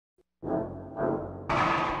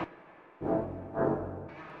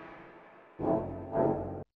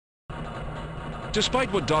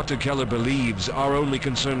Despite what Dr. Keller believes, our only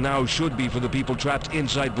concern now should be for the people trapped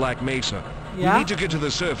inside Black Mesa. Yeah? We need to get to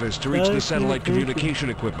the surface to reach the satellite communication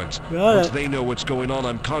equipment. Once they know what's going on,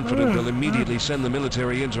 I'm confident they'll immediately send the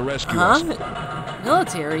military in to rescue us.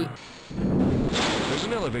 Military? There's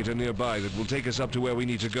an elevator nearby that will take us up to where we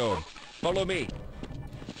need to go. Follow me.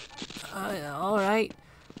 Alright.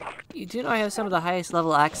 You do know I have some of the highest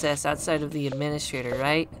level access outside of the administrator,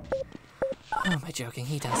 right? Oh, am I joking?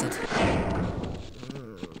 He doesn't.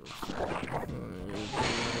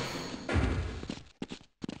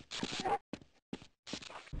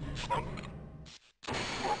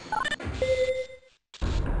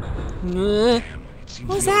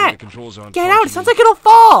 What was that? Get out! It sounds like it'll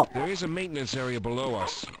fall! There is a maintenance area below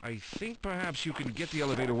us. I think perhaps you can get the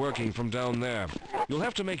elevator working from down there. You'll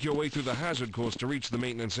have to make your way through the hazard course to reach the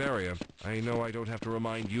maintenance area. I know I don't have to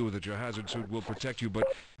remind you that your hazard suit will protect you, but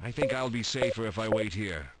I think I'll be safer if I wait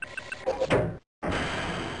here.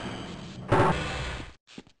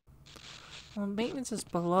 Well, maintenance is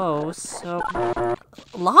below, so...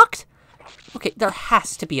 Locked? Okay, there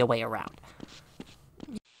has to be a way around.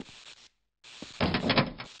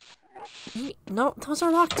 No, those are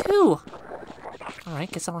locked too.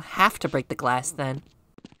 Alright, guess I'll have to break the glass then.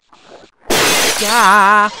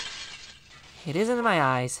 Yeah! It isn't in my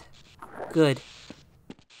eyes. Good.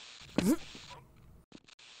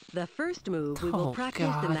 The first move we will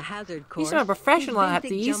practice in the hazard course He's not a professional at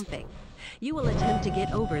these. Jumping. You will attempt to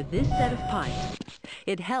get over this set of pipes.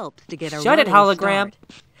 It helps to get a Shut it, hologram.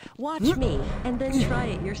 Start. Watch me, and then try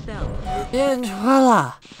it yourself. And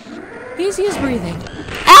voila. Easy as breathing.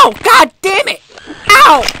 Ow! God damn it!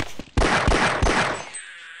 Ow!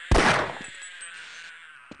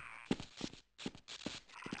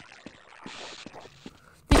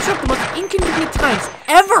 They show up the most inconvenient times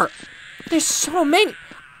ever! There's so many.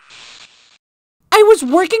 I was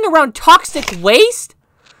working around toxic waste?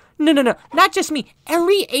 No, not just me.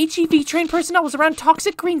 Every HEV trained personnel was around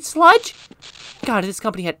toxic green sludge? God, if this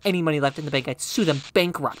company had any money left in the bank, I'd sue them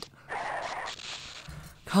bankrupt.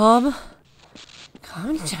 Calm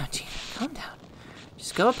down, Gina. Calm down.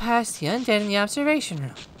 Just go past the undead in the observation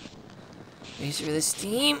room. Race for the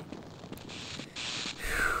steam.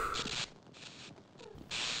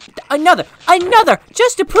 Another!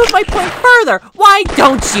 Just to prove my point further! Why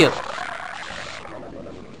don't you?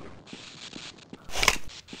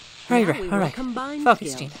 Alright.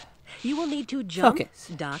 Focus, Gina. You will need to jump, Focus.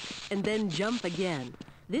 duck, and then jump again.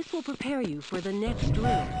 This will prepare you for the next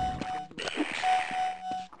room.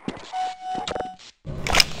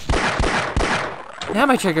 Now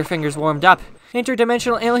my trigger finger's warmed up.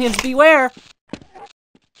 Interdimensional aliens beware!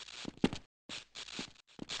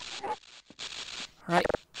 Alright,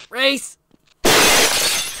 race!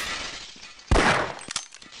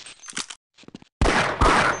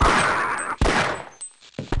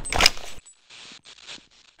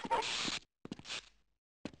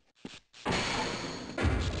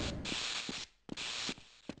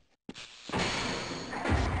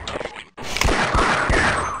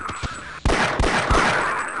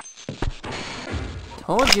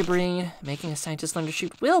 Told you, Breen. Making a scientist learn to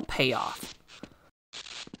shoot will pay off.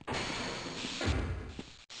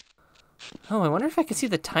 Oh, I wonder if I can see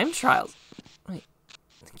the time trials. Wait,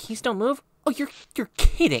 the keys don't move? Oh, you're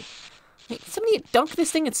kidding. Wait, somebody dunk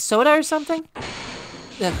this thing in soda or something?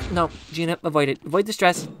 No, Gina, avoid it. Avoid the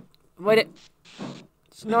stress. Avoid it.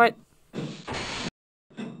 Snore it.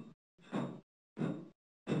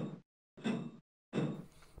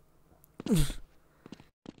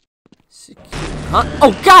 Huh?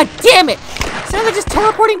 Oh, god damn it! So now they're just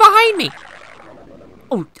teleporting behind me!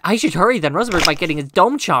 Oh, I should hurry then. Rosenburg might getting his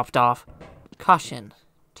dome chopped off. Caution.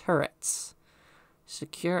 Turrets.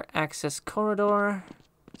 Secure access corridor.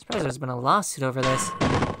 I'm surprised there's been a lawsuit over this.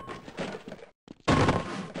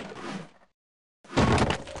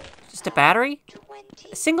 Just a battery?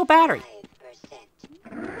 A single battery.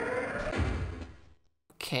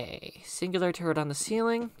 Okay. Singular turret on the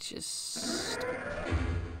ceiling. Just...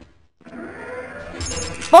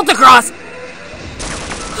 Bolt across!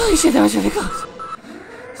 Holy shit, that was really close.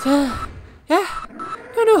 So, yeah,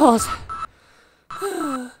 no new holes.